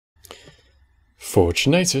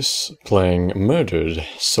Fortunatus playing Murdered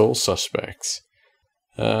Sole Suspect.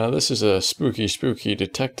 This is a spooky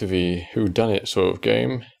detective-y whodunit sort of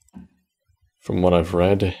game, from what I've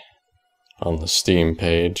read on the Steam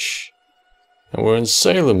page. And we're in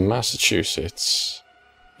Salem, Massachusetts,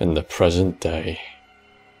 in the present day.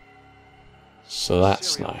 So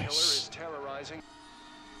that's nice.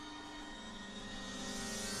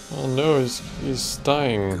 Oh no, he's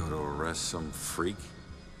dying. Go to arrest some freak?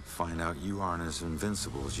 Find out you aren't as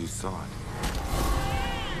invincible as you thought.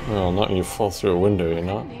 Well, not when you fall through a window, you're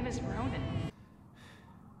not. My name is Ronan.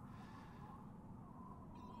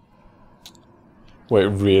 Wait,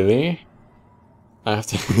 really? I have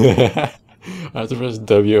to I have to press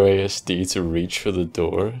WASD to reach for the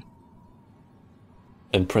door?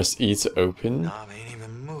 And press E to open? Knob ain't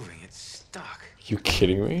even moving, it's stuck. Are you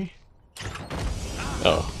kidding me?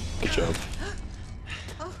 Oh, good job.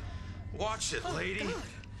 Watch it, lady.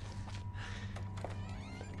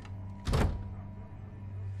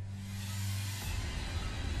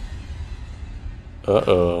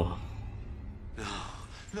 Uh-oh.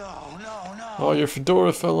 No. Oh, your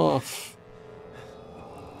fedora fell off.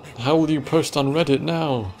 How will you post on Reddit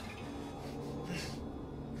now?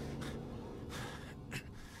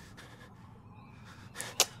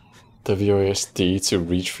 WASD to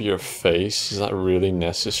reach for your face? Is that really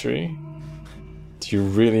necessary? Do you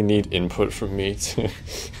really need input from me to...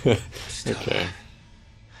 Okay.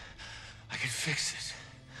 I can fix it.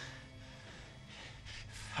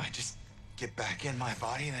 If I just get back in my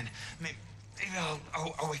body, then maybe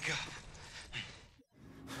I'll wake up.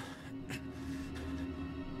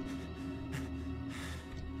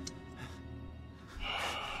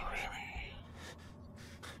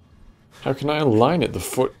 How can I align it? The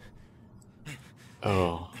foot...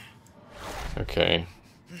 Oh. Okay.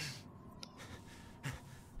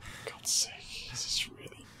 God's sake, this is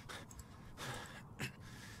really...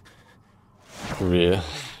 Real.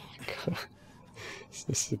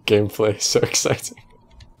 This gameplay is so exciting.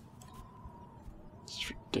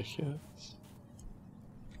 It's ridiculous.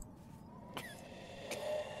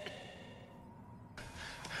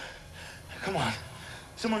 Come on.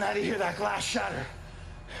 Someone had to hear that glass shatter.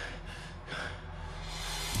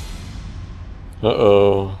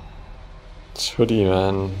 Uh-oh. It's Hoodie,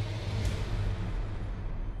 man.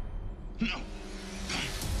 No.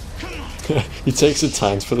 Come on. He takes the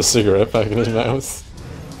time to put the cigarette back in his mouth.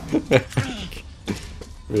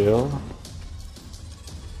 Real?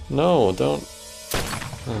 No, don't.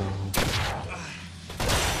 Oh.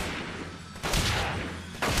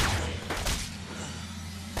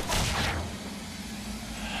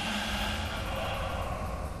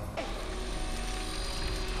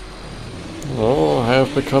 Oh, I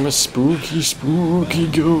have become a spooky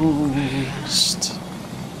ghost.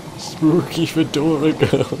 Spooky fedora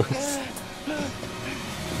ghost.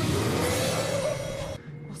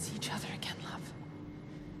 We'll see each other again, love.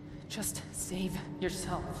 Just save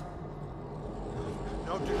yourself.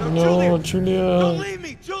 No, Julia. Don't leave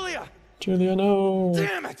me, Julia! Julia, no.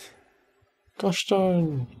 Damn it! Gosh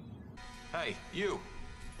darn. Hey, you.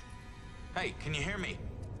 Hey, can you hear me?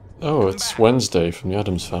 Oh, it's Wednesday from the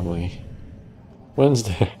Addams Family.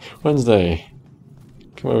 Wednesday.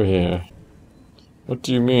 Come over here. What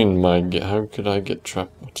do you mean, how could I get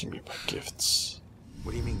trapped? What do you mean by gifts?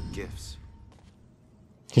 What do you mean, gifts?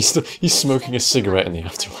 He's smoking a cigarette in the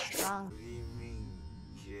afterlife. What do you mean,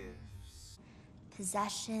 gifts?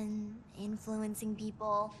 Possession, influencing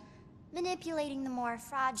people, manipulating the more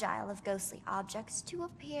fragile of ghostly objects to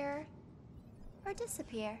appear or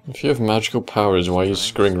disappear. If you have magical powers, why are you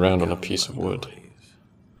screwing around on a piece of wood?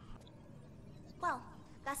 Well,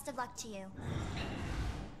 best of luck to you.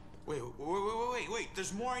 Wait,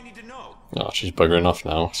 there's more I need to know. Oh, she's buggering off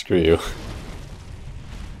now. Screw you.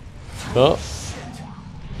 Oh.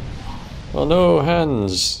 Oh no,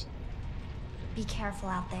 hands. Be careful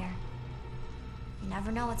out there. You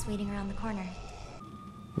never know what's waiting around the corner.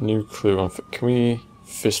 New clue on... Can we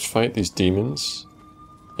fist fight these demons?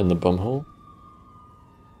 In the bumhole?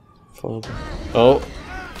 Follow them. Oh!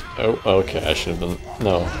 Oh, okay, I should have done...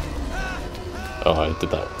 No. Oh, I did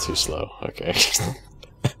that too slow. Okay.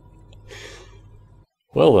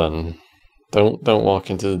 Well then. Don't walk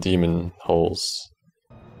into the demon holes.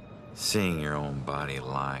 Seeing your own body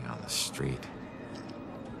lying on the street.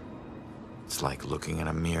 It's like looking in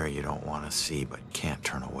a mirror you don't want to see but can't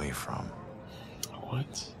turn away from.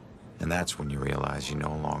 What? And that's when you realize you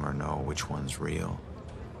no longer know which one's real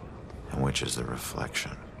and which is the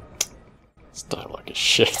reflection. This dialogue is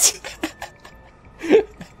shit.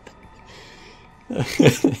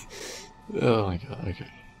 Oh my god,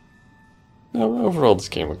 okay. No, overall this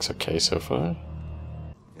game looks okay so far.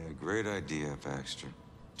 Yeah, Great idea, Baxter.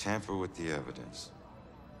 Tamper with the evidence.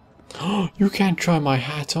 You can't try my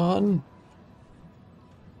hat on.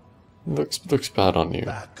 Looks bad on you.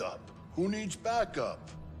 Backup. Who needs backup?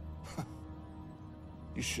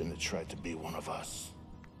 You shouldn't have tried to be one of us.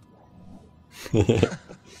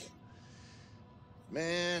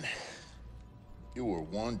 Man, you were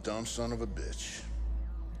one dumb son of a bitch.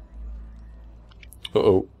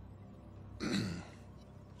 Uh-oh.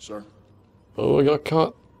 Sir? Oh, I got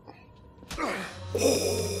caught.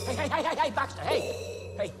 Hey, Baxter,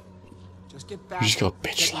 hey! Hey, just get back. You just got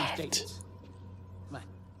bitch slapped.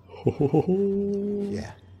 Oh.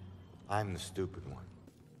 Yeah, I'm the stupid one.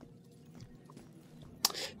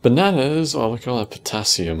 Bananas? Oh, look at all that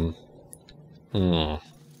potassium. Hmm.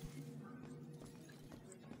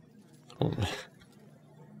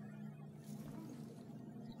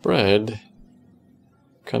 Bread?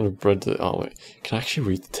 What kind of bread? Oh wait, can I actually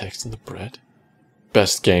read the text on the bread?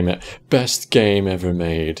 Best game ever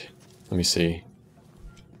made. Let me see.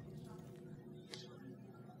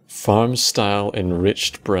 Farm style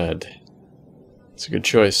enriched bread. It's a good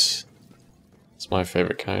choice. It's my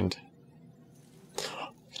favorite kind.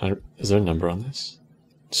 Is there a number on this?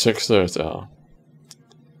 630. Oh. I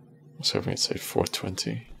was hoping it'd say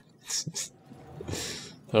 420.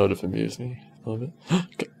 That would have amused me a little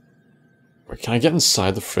bit. Can I get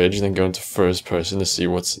inside the fridge and then go into first person to see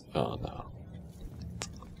what's... Oh no.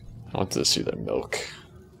 I wanted to see their milk.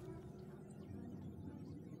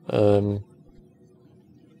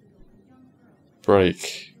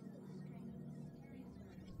 Break.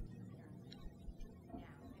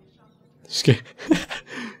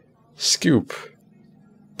 Scoop.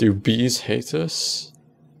 Do bees hate us?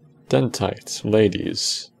 Dentite.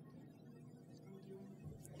 Ladies.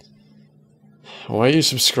 Why are you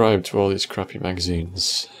subscribed to all these crappy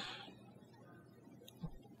magazines?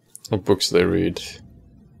 What books do they read?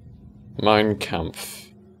 Mein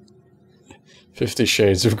Kampf. 50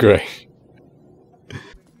 Shades of Grey.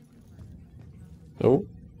 Oh,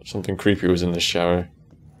 something creepy was in the shower.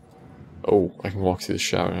 Oh, I can walk through the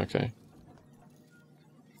shower, okay.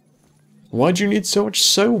 Why do you need so much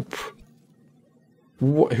soap?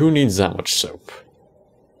 Who needs that much soap?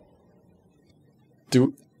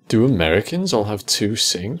 Do Americans all have 2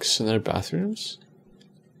 sinks in their bathrooms?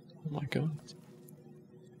 Oh my god.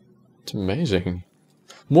 It's amazing.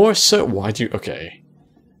 More soap? Why do you... Okay.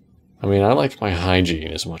 I mean, I like my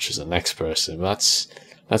hygiene as much as the next person, but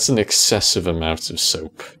that's an excessive amount of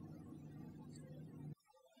soap.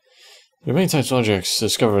 There are many types of objects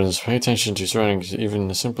discovered, and pay attention to surroundings. Even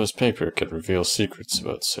the simplest paper can reveal secrets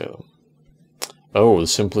about Salem. Oh, the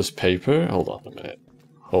simplest paper? Hold on a minute.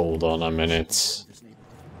 Hold on a minute.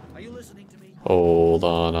 Hold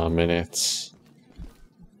on a minute.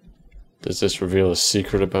 Does this reveal a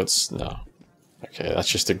secret about... No. Okay, that's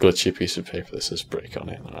just a glitchy piece of paper that says break on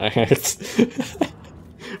it, alright?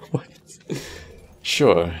 What?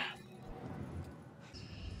 Sure.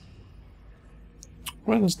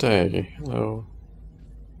 Wednesday, hello.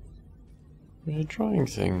 We're drawing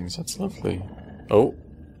things, that's lovely. Oh.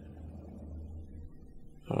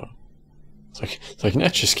 Oh. It's like an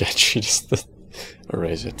Etch-a-Sketch, you just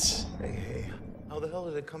erase it. Hey, how the hell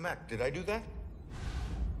did it come back? Did I do that?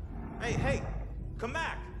 Hey, come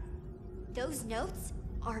back! Those notes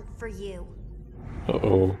aren't for you.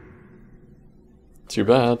 Uh-oh. Too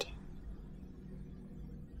bad.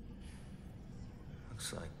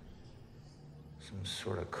 Looks like some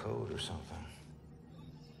sort of code or something.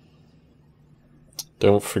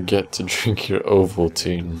 Don't forget to drink your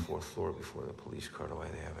Ovaltine. 4th floor before the police cart away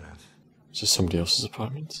the evidence. Is this somebody else's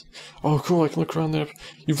apartment? Oh, cool, I can look around there.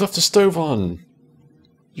 You've left the stove on!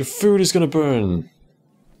 Your food is gonna burn!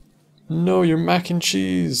 No, your mac and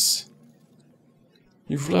cheese!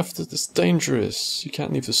 You've left it, it's dangerous. You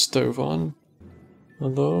can't leave the stove on.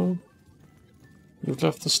 Hello? You've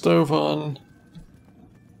left the stove on.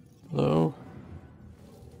 Hello?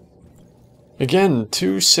 Again,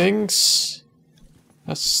 2 sinks?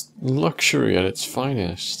 That's luxury at its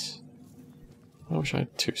finest. I wish I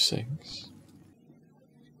had 2 sinks.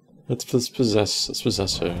 Let's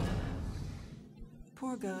possess her.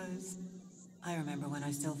 Poor guys. I remember when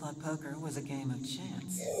I still thought poker was a game of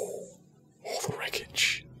chance. All the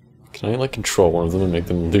wreckage. Can I, like, control one of them and make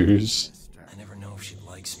them lose? I never know if she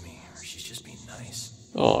likes me or she's just being nice.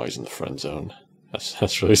 Oh, he's in the friend zone.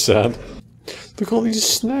 That's really sad. Look at all these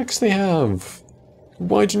snacks they have.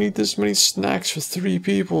 Why do you need this many snacks for 3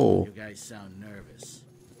 people? You guys sound nervous.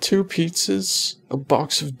 2 pizzas, a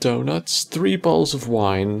box of donuts, 3 bottles of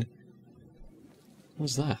wine.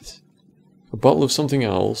 What's that? A bottle of something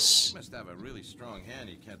else. Must have a really strong hand.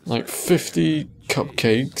 You can't Like 50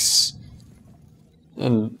 cupcakes.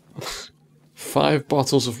 And 5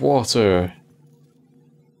 bottles of water.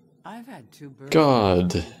 I've had 2 burgers.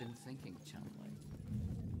 God. I've been thinking, Chumley.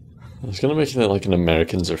 I was gonna make it like an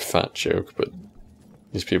Americans are fat joke, but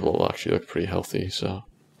these people actually look pretty healthy, so.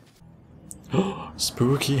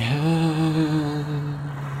 Spooky hand.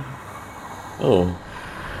 Oh.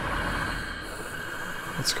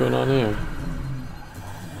 What's going on here?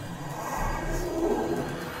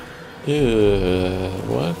 Yeah,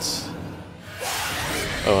 what?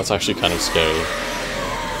 Oh, that's actually kind of scary.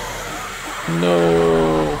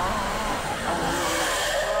 No!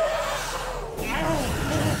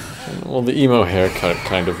 Well, the emo haircut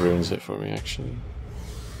kind of ruins it for me, actually.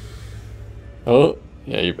 Oh,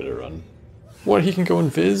 yeah, you better run. What, he can go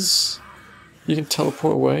invis? You can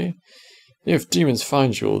teleport away? If demons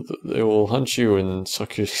find you, they will hunt you and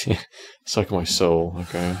suck your suck my soul,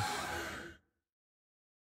 okay?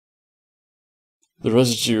 The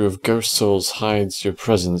residue of ghost souls hides your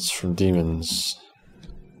presence from demons.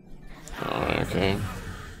 Oh, okay.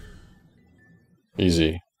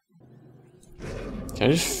 Easy. Can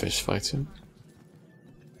I just fist fight him?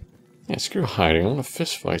 Yeah, screw hiding, I want to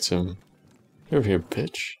fist fight him. Get over here,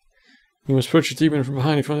 bitch. You must approach your demon from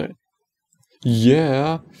behind if you want it.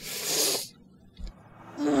 Yeah.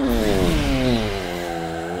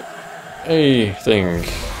 A thing.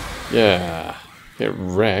 Yeah. Get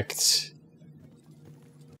wrecked.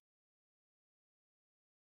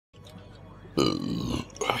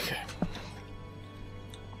 Okay.